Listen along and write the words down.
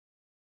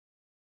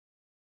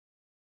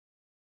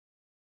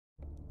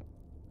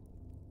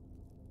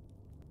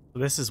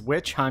This is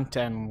witch hunt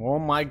and oh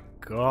my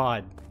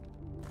god.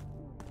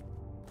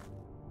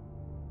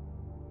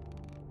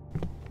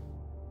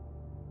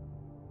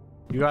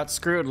 You got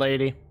screwed,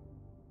 lady.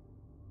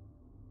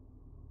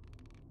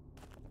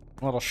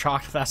 I'm a little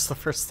shocked that's the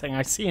first thing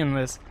I see in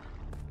this.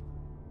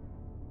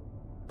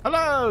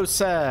 Hello,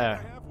 sir.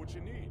 I have what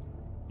you need.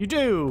 You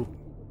do.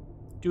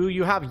 Do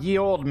you have ye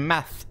old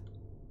meth?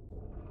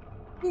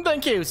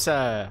 Thank you,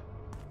 sir.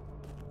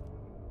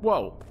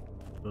 Whoa.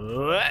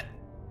 What?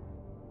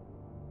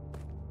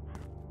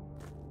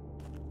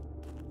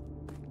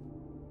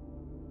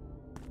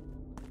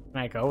 Can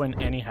I go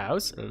in any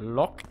house?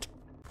 Locked.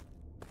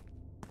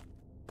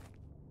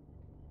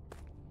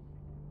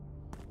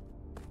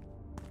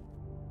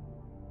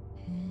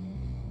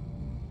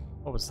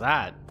 What was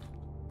that?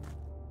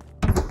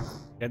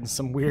 Getting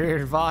some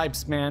weird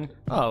vibes, man.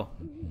 Oh.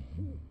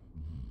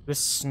 This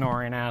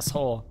snoring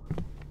asshole.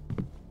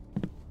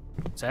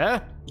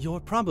 Sir? You're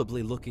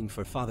probably looking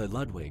for Father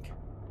Ludwig.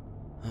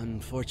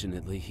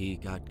 Unfortunately, he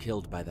got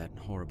killed by that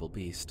horrible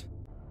beast.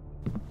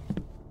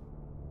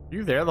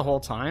 You there the whole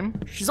time?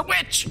 She's a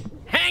witch!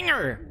 Hang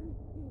her!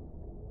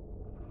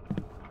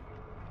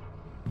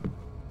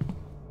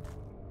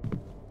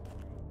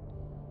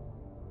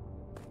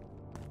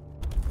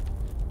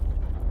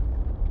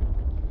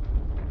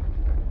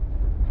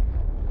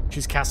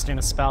 She's casting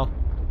a spell.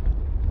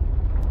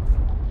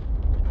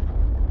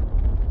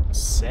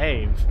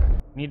 Save?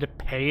 Need to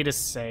pay to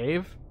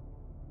save?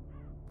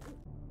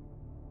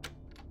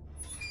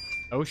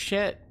 Oh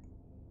shit.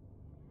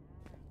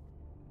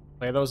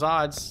 Play those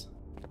odds.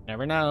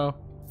 Never know.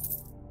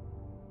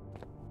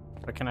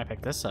 But can I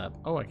pick this up?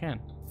 Oh, I can.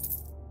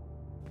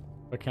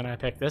 But can I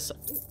pick this up?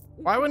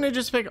 Why wouldn't I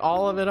just pick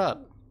all of it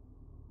up?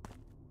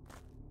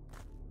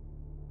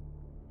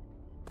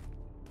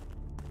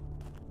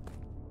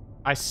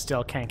 I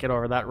still can't get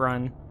over that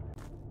run.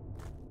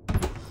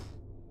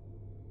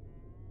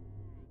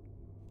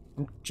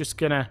 I'm just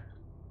gonna...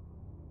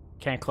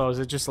 Can't close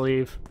it, just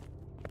leave.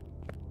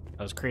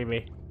 That was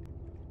creepy.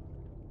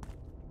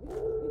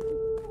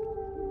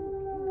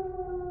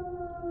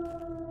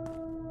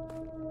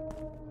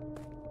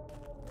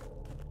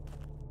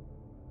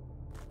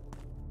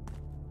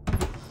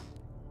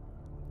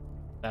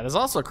 That is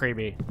also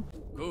creepy.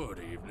 Good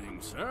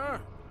evening, sir.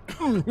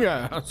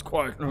 Yeah, that's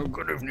quite a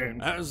good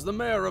evening. As the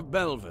mayor of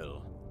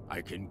Belleville,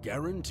 I can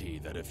guarantee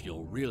that if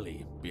you'll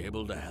really be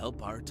able to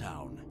help our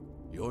town,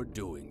 your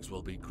doings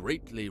will be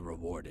greatly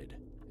rewarded,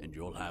 and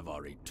you'll have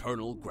our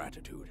eternal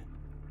gratitude.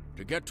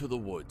 To get to the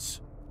woods,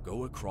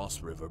 go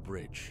across River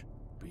Bridge.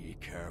 Be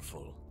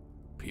careful.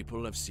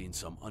 People have seen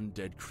some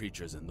undead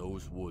creatures in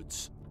those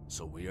woods,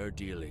 so we are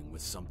dealing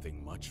with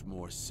something much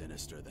more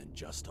sinister than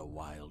just a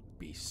wild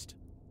beast.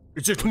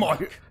 Is it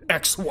my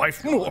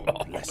ex-wife?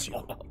 Bless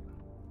you.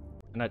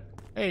 And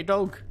hey,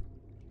 dog.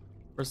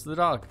 Where's the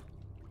dog?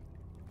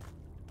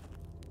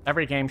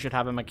 Every game should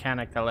have a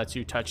mechanic that lets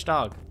you touch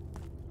dog.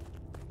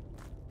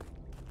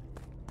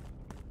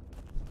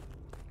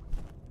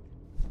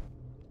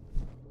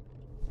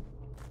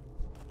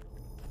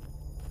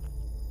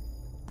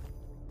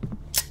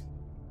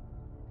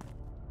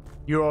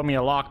 You owe me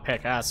a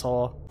lockpick,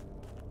 asshole.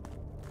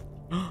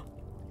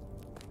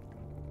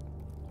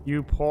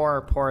 You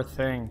poor, poor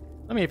thing.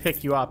 Let me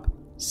pick you up.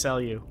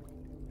 Sell you.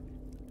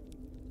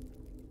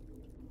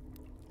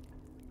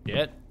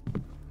 Get.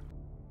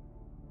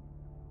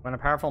 When a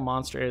powerful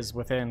monster is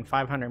within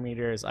 500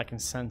 meters, I can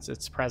sense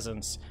its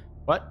presence.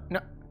 What?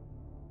 No.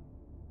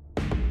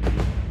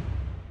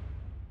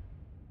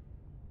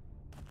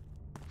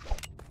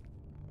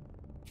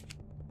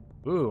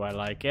 Ooh, I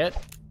like it.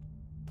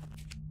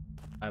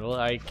 I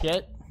like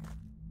it.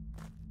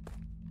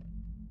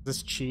 Is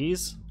this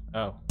cheese?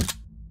 Oh.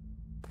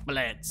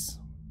 Blitz.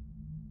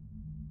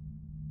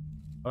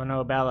 Oh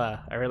no,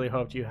 Bella. I really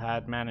hoped you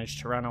had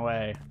managed to run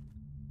away.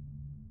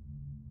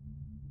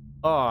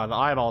 Oh, the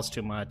eyeball's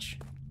too much.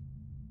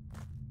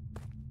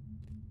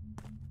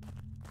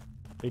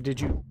 They did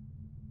you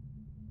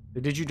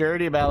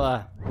dirty,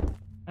 Bella.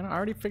 I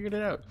already figured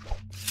it out.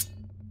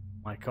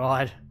 My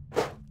god.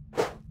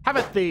 Have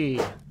it thee!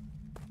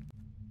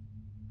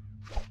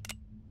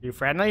 You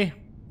friendly?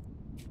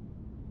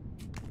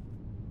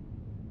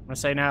 I'm gonna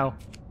say no.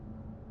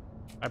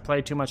 I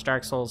played too much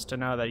Dark Souls to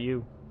know that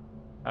you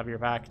have your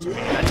back to me.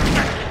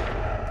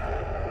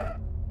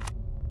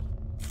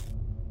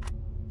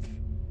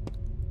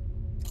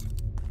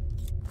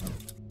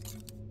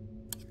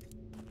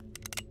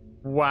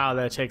 Wow,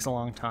 that takes a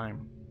long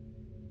time.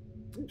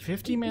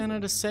 50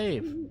 mana to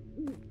save.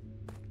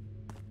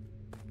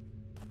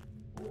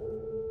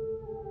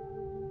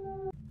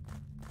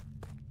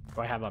 Do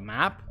I have a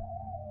map?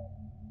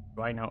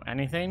 Do I know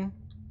anything?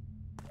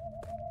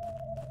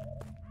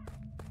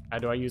 How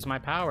do I use my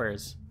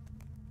powers?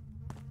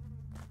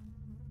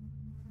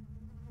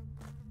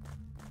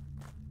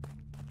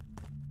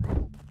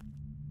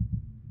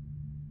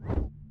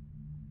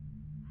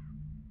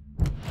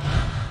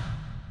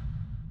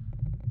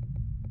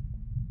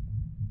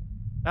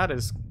 That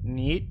is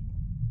neat.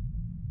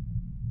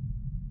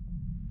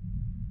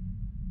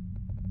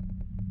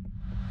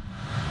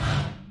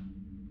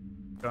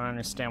 don't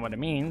understand what it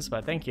means,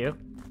 but thank you.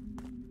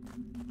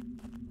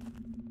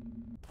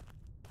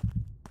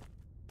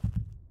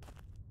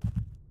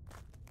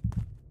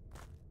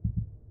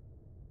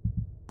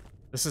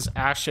 This is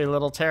actually a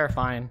little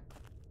terrifying.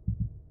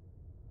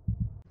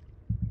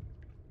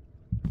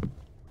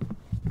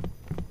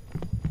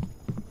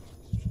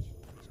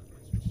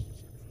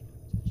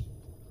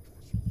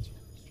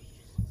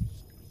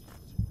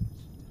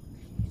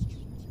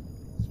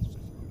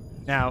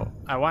 Now,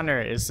 I wonder,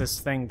 is this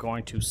thing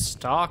going to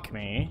stalk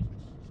me?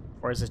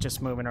 Or is it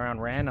just moving around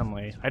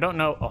randomly? I don't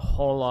know a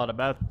whole lot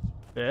about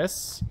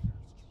this.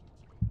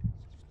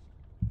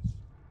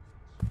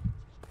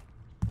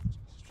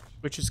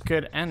 Which is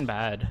good and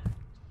bad.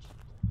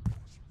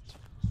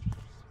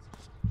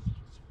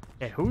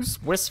 Okay,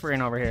 who's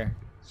whispering over here?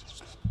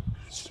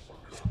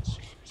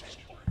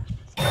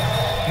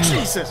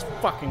 Jesus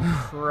fucking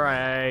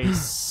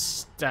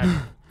Christ.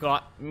 That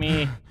got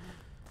me.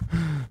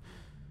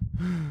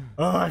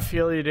 Oh, I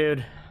feel you,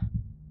 dude.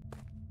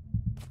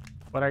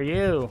 What are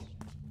you?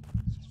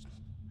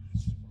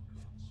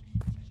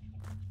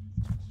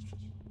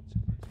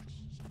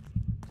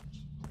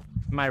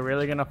 Am I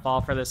really gonna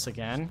fall for this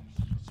again?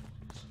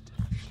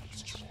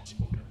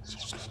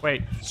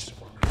 Wait.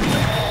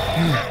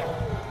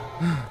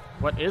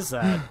 What is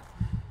that?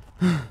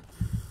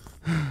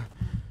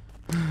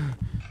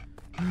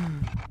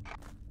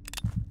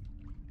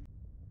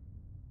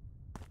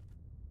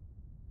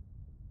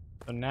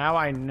 So now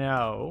I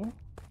know.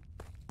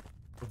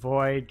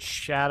 Avoid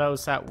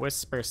shadows that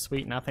whisper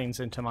sweet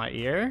nothings into my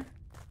ear.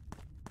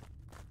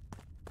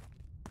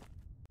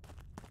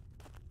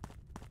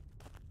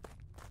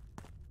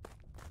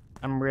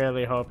 I'm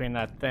really hoping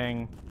that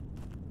thing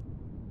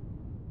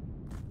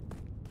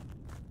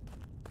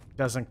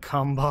doesn't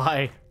come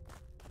by.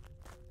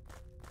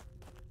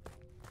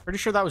 Pretty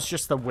sure that was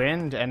just the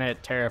wind and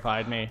it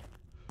terrified me.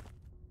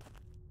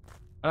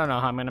 I don't know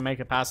how I'm gonna make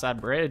it past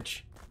that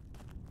bridge.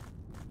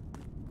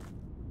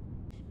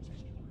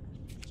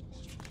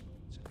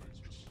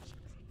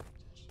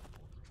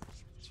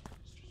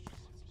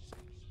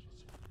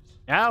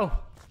 Ow!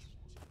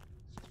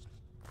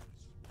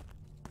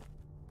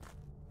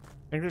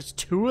 I think there's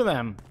two of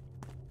them.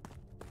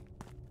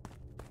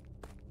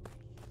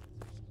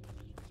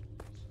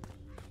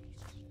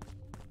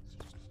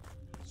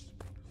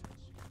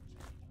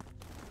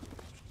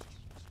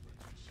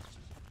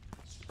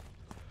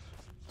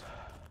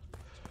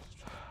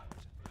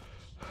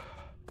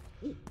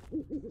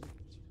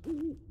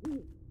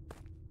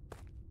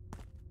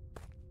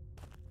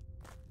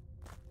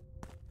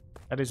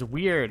 That is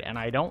weird, and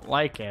I don't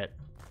like it.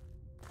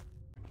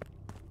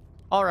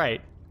 All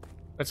right,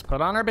 let's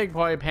put on our big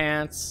boy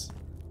pants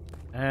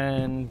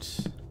and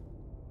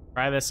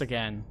try this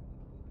again.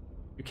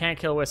 You can't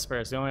kill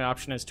whispers. The only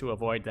option is to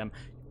avoid them.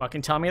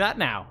 Fucking tell me that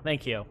now.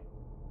 Thank you.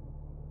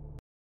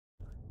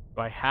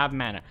 Do I have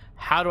mana?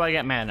 How do I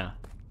get mana?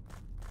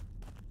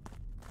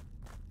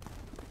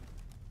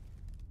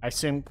 I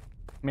assume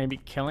maybe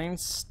killing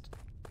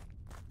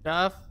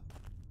stuff?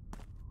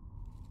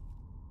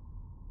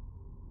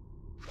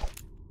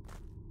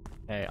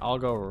 Okay, I'll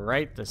go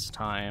right this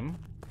time.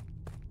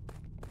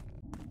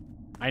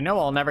 I know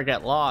I'll never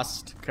get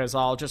lost, because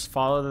I'll just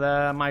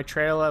follow my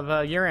trail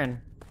of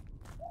urine.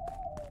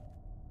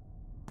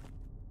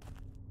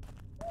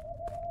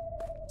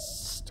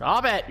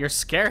 Stop it! You're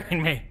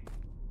scaring me.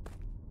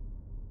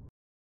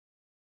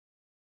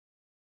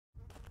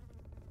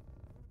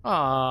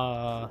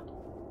 What?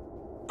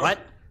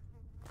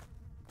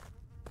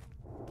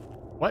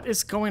 What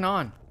is going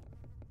on?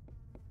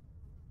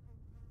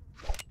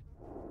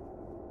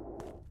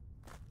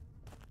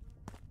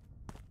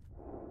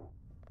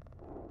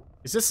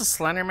 Is this a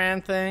Slender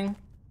Man thing?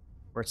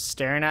 Where it's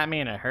staring at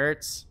me and it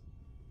hurts?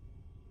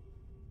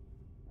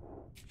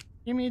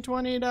 Give me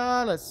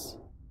 $20.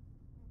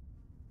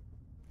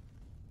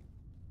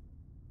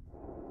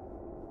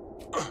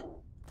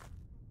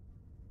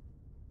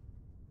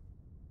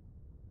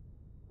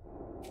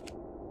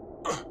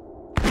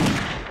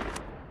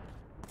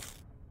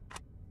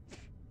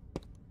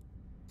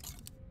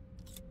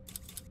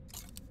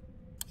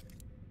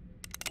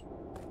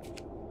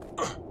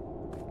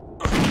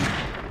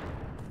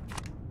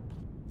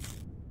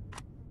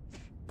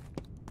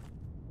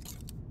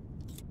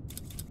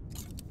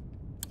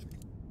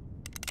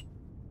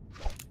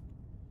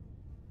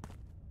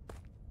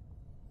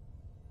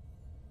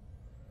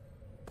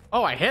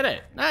 Oh, I hit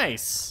it.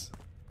 Nice.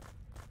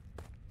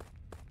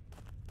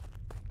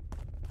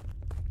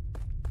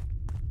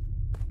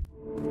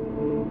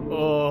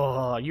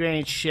 Oh, you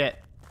ain't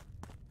shit.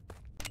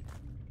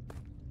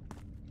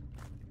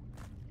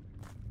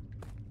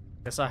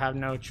 Guess I have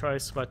no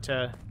choice but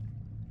to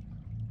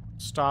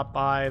stop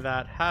by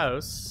that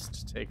house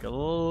to take a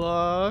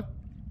look.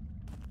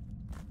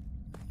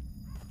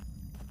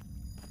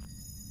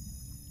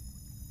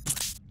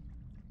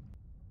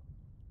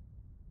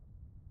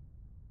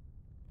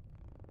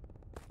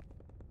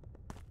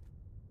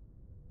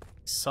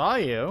 Saw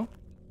you.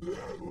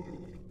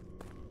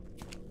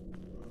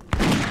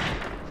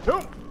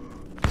 Oh.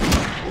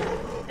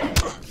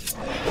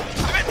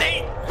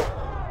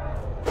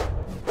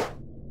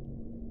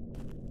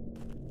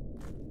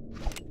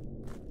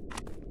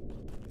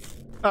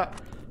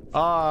 That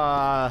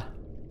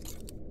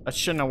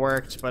shouldn't have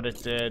worked, but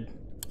it did.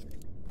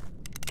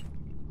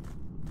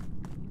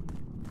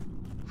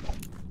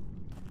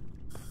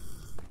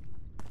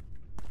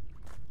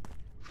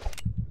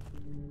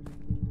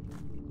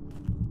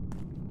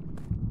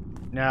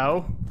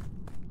 No.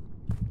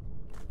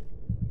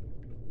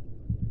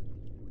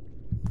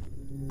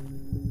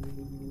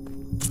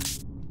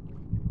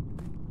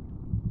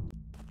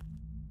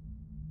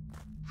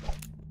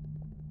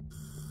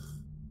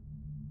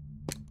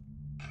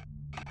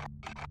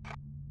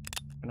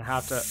 Gonna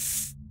have to...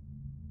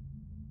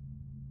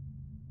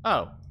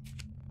 Oh.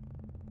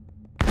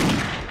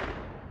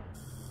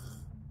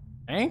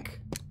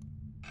 Hank?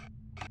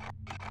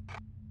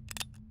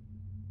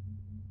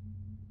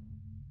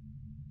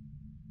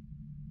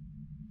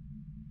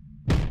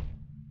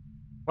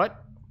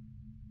 What?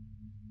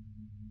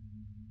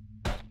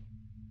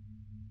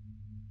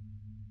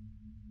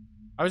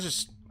 I was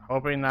just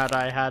hoping that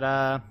I had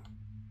a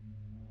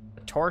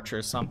torch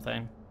or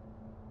something.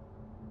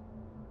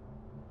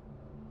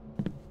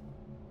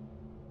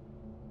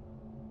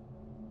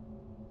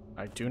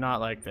 I do not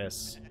like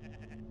this.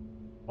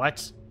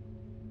 What?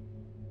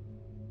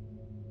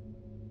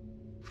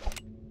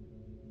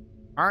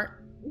 Aren't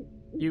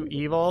you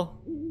evil?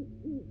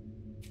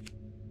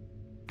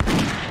 I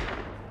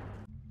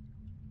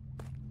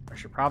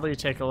should probably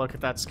take a look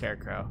at that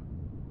scarecrow.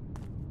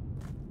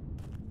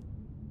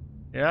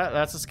 Yeah,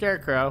 that's a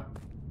scarecrow.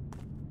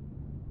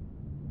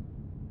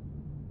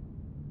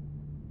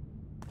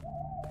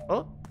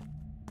 Oh.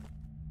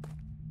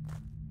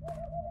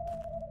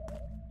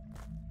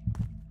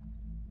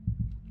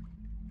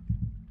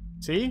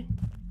 See?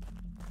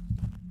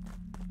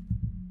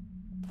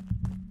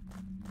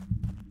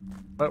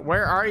 But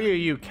where are you,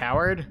 you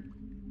coward?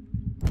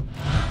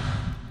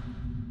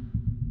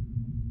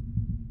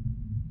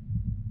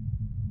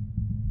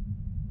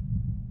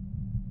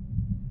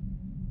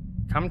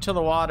 Come to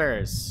the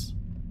waters.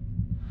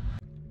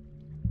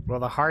 Will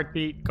the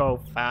heartbeat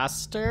go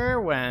faster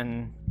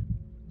when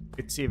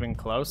it's even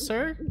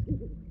closer?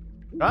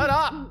 Shut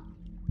up!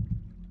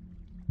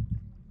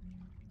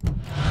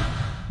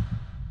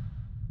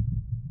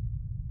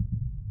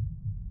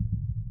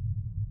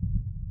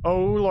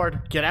 Oh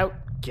Lord, get out,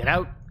 get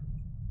out,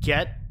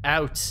 get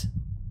out.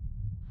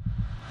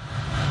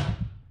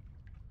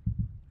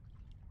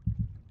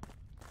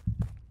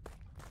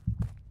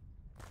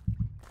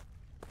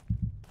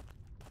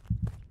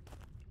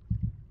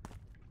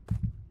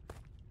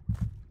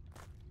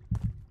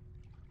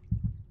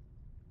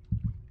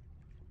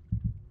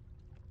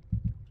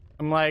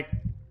 I'm like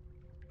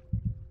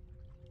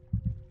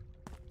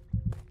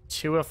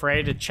too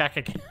afraid to check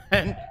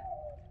again.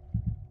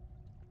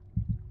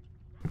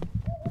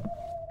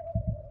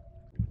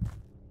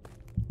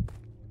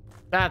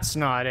 That's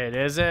not it,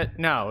 is it?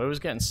 No, it was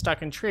getting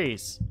stuck in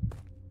trees.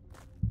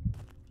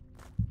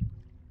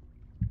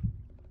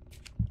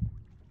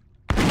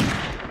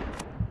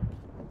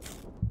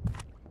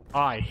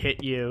 I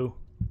hit you.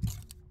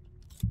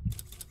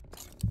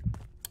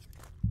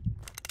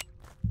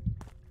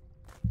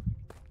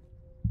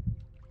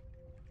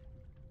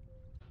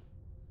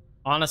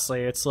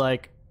 Honestly, it's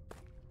like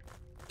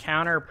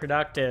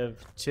counterproductive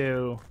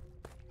to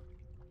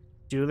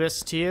do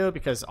this to you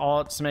because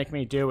all it's making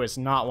me do is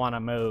not want to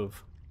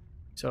move.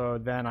 So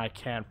then I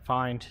can't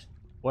find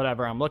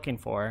whatever I'm looking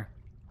for.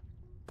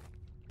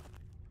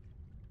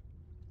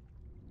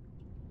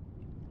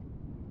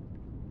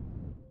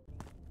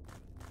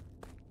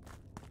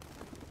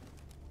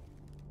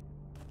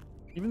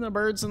 Even the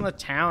birds in the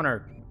town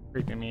are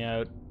freaking me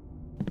out.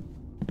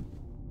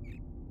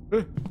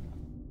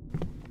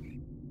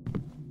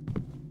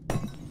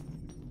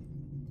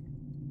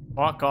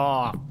 Fuck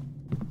off.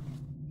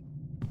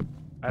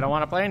 I don't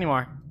want to play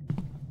anymore.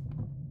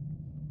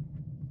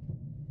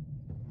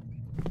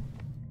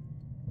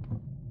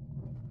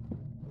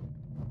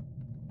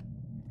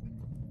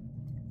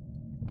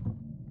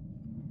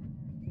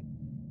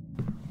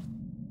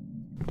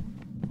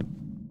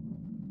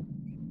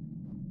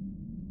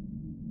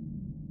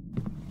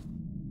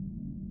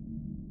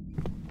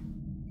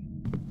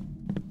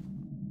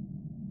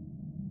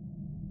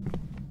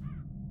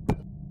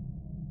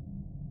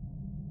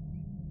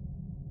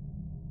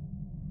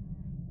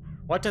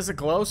 What does a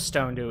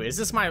glowstone do? Is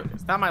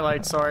that my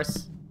light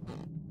source?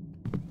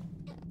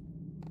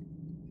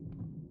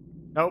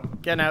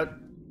 Nope, getting out.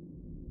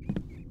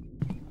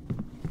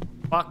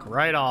 Fuck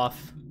right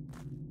off.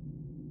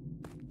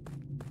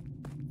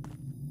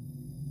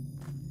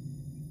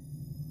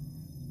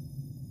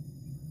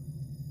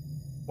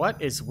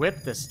 What is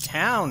with this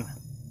town?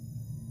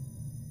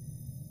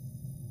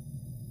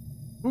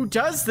 Who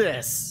does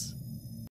this?